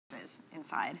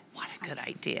inside. What a good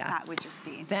idea. That would just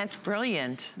be. That's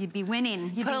brilliant. You'd be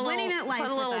winning. You'd be winning at life.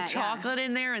 Put a little chocolate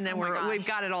in there, and then we've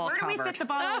got it all covered. Where do we fit the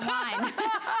bottle of wine?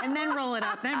 And then roll it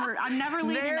up. Then I'm never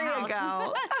leaving the house. There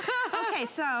you go. Okay,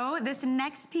 so this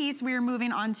next piece we're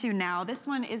moving on to now. This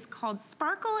one is called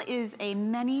Sparkle is a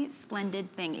Many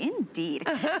Splendid Thing. Indeed.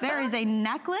 There is a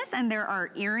necklace and there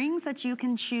are earrings that you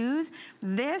can choose.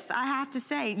 This, I have to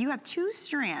say, you have 2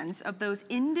 strands of those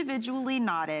individually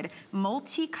knotted,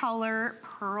 multicolor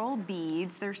pearl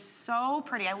beads. They're so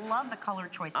pretty. I love the color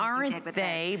choices you did with this.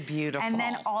 Aren't they beautiful? And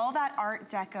then all that Art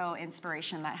Deco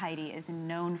inspiration that Heidi is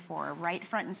known for, right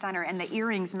front and center, and the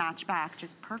earrings match back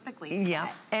just perfectly to it.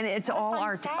 And it's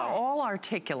all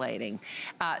articulating.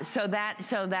 So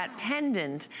that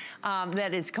pendant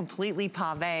that is completely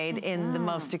paved in the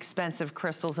most expensive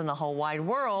crystals in the whole wide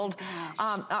world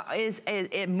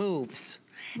it moves.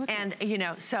 And you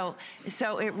know, so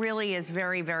it really is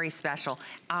very, very special.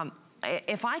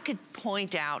 If I could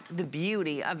point out the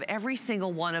beauty of every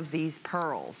single one of these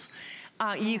pearls,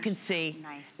 you can see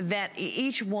that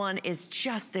each one is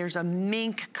just, there's a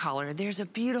mink color, there's a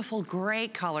beautiful gray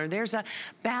color, there's a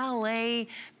ballet,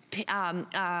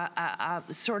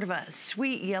 sort of a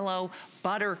sweet yellow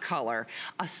butter color,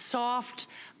 a soft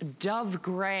dove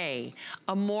gray,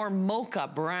 a more mocha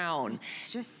brown.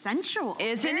 It's just sensual.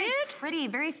 Isn't it? Pretty,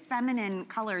 very feminine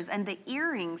colors. And the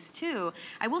earrings too.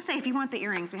 I will say if you want the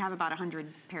earrings, we have about 100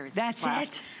 pairs That's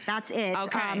left. it? That's it.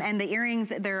 Okay. And the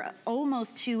earrings, they're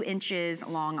almost 2 inches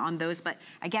long on those. But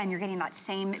again, you're getting that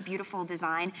same beautiful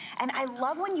design. And I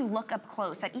love when you look up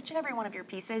close at each and every one of your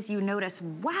pieces, you notice,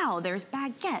 wow, there's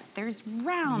baguette, there's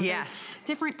round, there's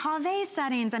different pave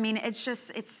settings. I mean, it's just,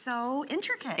 it's so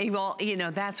intricate. Well, you know,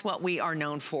 that's what we are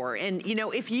known for. And you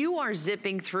know, if you are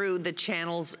zipping through the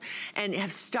channels and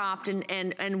have stopped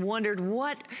and wondered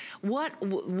what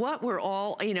we're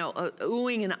all, you know,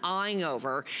 oohing and eyeing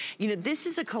over, you know, this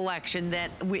is a collection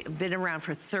that we've been around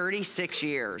for 36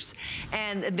 years.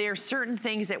 And there's certain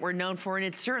things that we're known for, and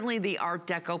it's certainly the Art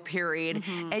Deco period.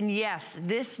 And yes,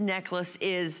 this necklace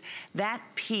is that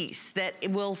piece that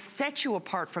will set you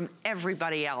apart from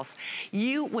everybody else.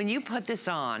 When you put this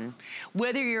on,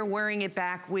 whether you're wearing it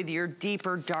back with your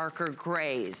deeper, darker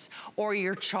grays, or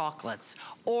your chocolates,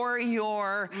 or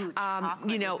your,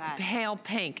 you know, pale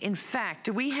pink. In fact,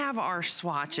 do we have our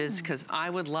swatches? Because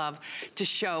I would love to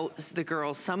show the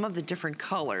girls some of the different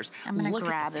colors. I'm gonna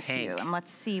grab a few and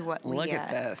let's see what we Look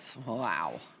at this,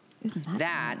 wow. Isn't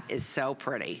that nice? Is so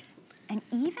pretty. And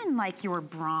even like your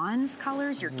bronze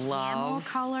colors, your camel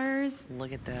colors.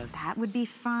 Look at this. That would be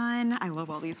fun. I love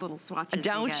all these little swatches.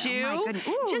 Don't you? Oh my goodness.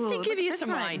 Ooh, just to give you some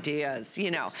ideas, you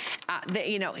know.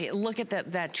 You know, look at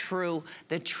that true.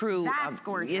 That's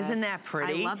gorgeous. Isn't that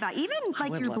pretty? I love that. Even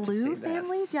like your blue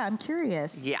families. Yeah, I'm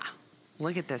curious. Yeah.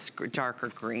 Look at this darker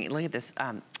green. Look at this.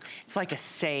 It's like a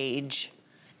sage.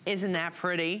 Isn't that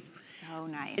pretty? So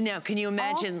nice. Now, can you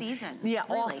imagine? All seasons. Yeah,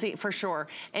 really. all seasons, for sure.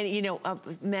 And you know,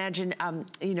 imagine,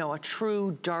 you know, a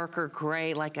true darker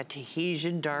gray, like a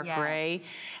Tahitian dark gray.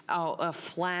 Oh, a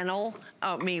flannel.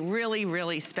 Oh, I mean, really,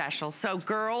 really special. So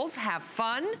girls, have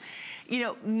fun. You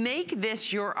know, make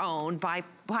this your own by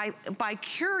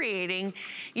curating,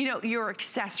 you know, your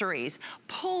accessories.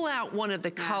 Pull out one of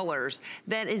the colors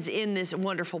that is in this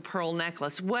wonderful pearl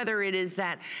necklace, whether it is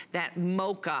that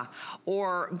mocha,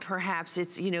 or perhaps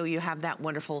it's, you know, you have that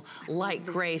wonderful light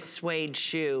gray suede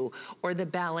shoe, or the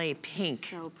ballet pink.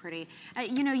 So pretty.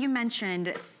 You know, you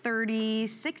mentioned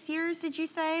 36 years, did you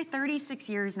say? 36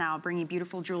 years now bringing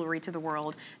beautiful jewelry to the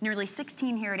world. Nearly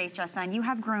 16 here at HSN. You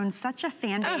have grown such a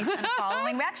fan base and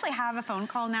following. We actually have a phone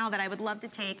call now that I would love to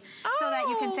take so that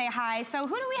you can say hi. So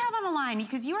who do we have on the line?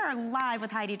 Because you are live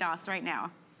with Heidi Daus right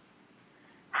now.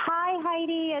 Hi,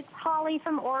 Heidi. It's Holly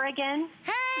from Oregon.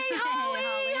 Hey,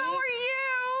 Holly. How are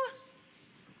you?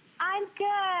 I'm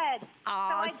good. So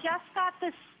I just got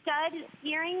the stud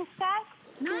earring set.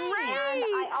 Great. And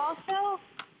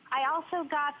I also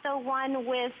got the one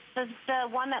with the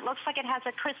one that looks like it has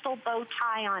a crystal bow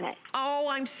tie on it. Oh,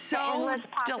 I'm so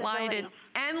delighted.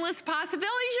 Endless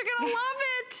possibilities. You're going to love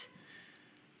it.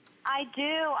 I do.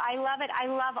 I love it. I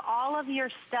love all of your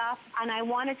stuff. And I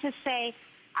wanted to say,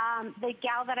 the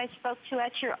gal that I spoke to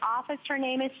at your office, her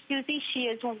name is Susie. She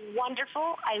is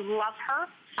wonderful. I love her.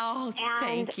 Oh,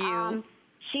 thank you.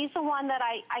 She's the one that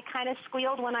I kind of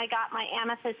squealed when I got my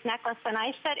amethyst necklace. And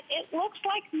I said, it looks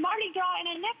like Mardi Gras in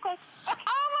a necklace. Oh,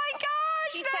 my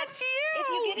gosh, that's said,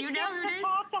 you. If you get a chance to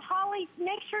talk to Holly,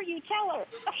 make sure you tell her.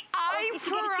 I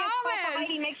promise.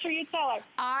 Heidi, make sure you tell her.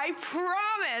 I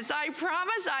promise. I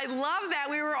promise. I love that.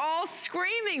 We were all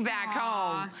screaming back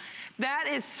home. That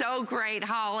is so great,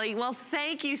 Holly. Well,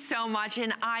 thank you so much,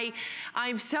 and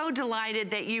I'm so delighted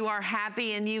that you are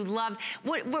happy and you love.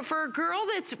 What for a girl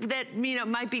that you know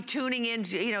might be tuning in,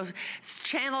 you know,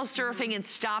 channel surfing and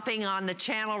stopping on the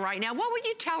channel right now, what would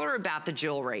you tell her about the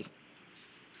jewelry?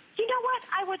 You know what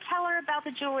I would tell her about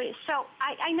the jewelry? So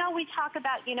I know we talk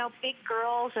about, you know, big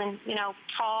girls and, you know,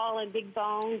 tall and big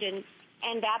boned and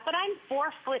that, but I'm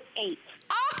 4'8",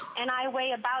 and I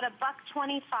weigh about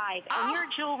 $125, and your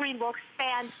jewelry looks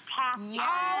fantastic.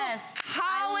 Yes,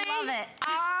 Holly, I love it.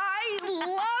 I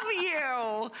love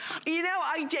you.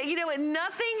 You know,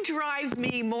 nothing drives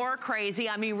me more crazy.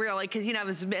 I mean, really, because you know,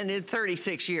 it's been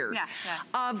 36 years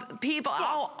of people.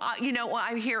 You know,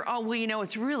 I hear, well, you know,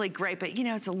 it's really great, but you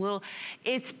know,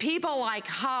 it's people like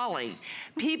Holly,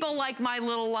 people like my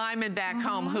little Lyman back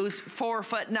home, who's 4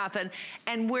 foot nothing,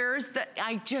 and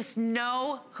I just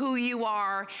know who you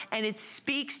are, and it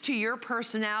speaks to your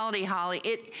personality, Holly.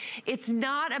 It's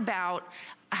not about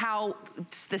how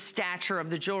the stature of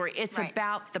the jewelry. It's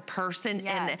about the person,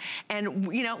 and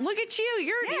you know, look at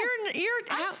you.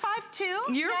 I'm 5'2".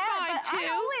 You're 5'2". I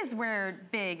always wear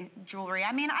big jewelry.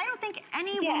 I mean, I don't think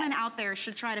any woman out there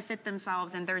should try to fit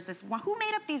themselves. And there's this. Who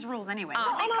made up these rules anyway?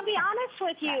 Well, and I'll be honest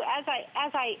with you, as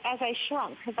I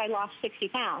shrunk, because I lost 60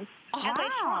 pounds. As I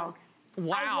shrunk,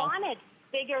 I wanted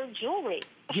bigger jewelry.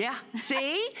 Yeah.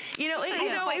 See, you know,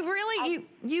 it really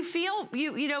you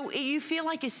feel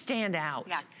like you stand out.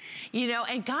 Yeah. You know,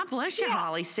 and God bless you,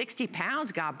 Holly. 60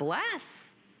 pounds. God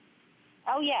bless.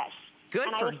 Oh yes. Good.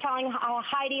 And I was telling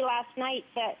Heidi last night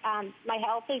that my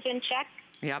health is in check.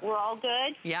 Yep. We're all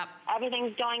good. Yep.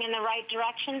 Everything's going in the right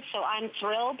direction, so I'm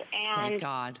thrilled. And thank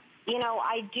God. You know,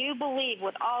 I do believe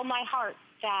with all my heart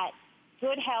that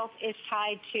good health is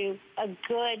tied to a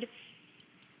good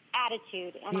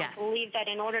attitude, and I believe that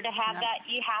in order to have that,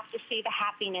 you have to see the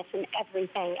happiness in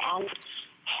everything. And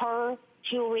her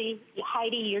jewelry,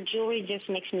 Heidi, your jewelry just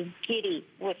makes me giddy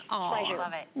with pleasure.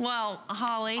 Love it. Well,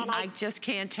 Holly, I just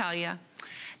can't tell you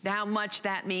how much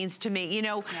that means to me. You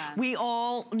know, we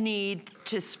all need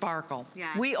to sparkle.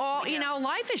 Yeah. We all, you know,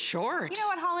 life is short. You know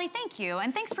what, Holly? Thank you.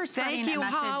 And thanks for spreading a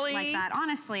message like that,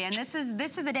 honestly. And this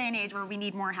is a day and age where we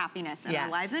need more happiness in our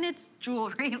lives. And it's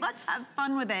jewelry. Let's have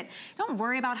fun with it. Don't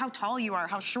worry about how tall you are,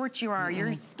 how short you are,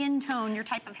 your skin tone, your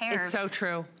type of hair. It's so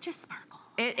true. Just sparkle.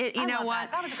 You know what?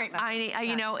 That was a great message.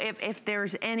 You know, if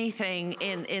there's anything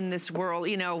in this world,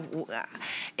 you know,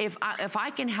 if I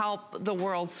can help the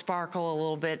world sparkle a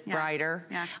little bit brighter,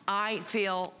 I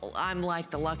feel I'm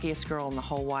like the luckiest girl in the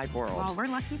whole wide world. Well, we're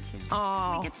lucky too.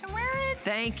 Oh, we get to wear it.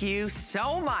 Thank you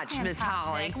so much, Miss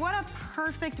Holly. What a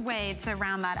perfect way to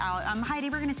round that out. Heidi,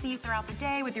 we're going to see you throughout the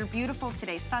day with your beautiful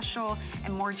Today Special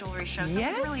and more jewelry shows. So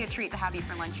it's really a treat to have you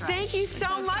for lunch. Thank you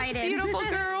so much, beautiful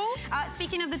girl.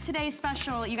 Speaking of the Today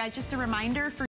Special, you guys, just a reminder for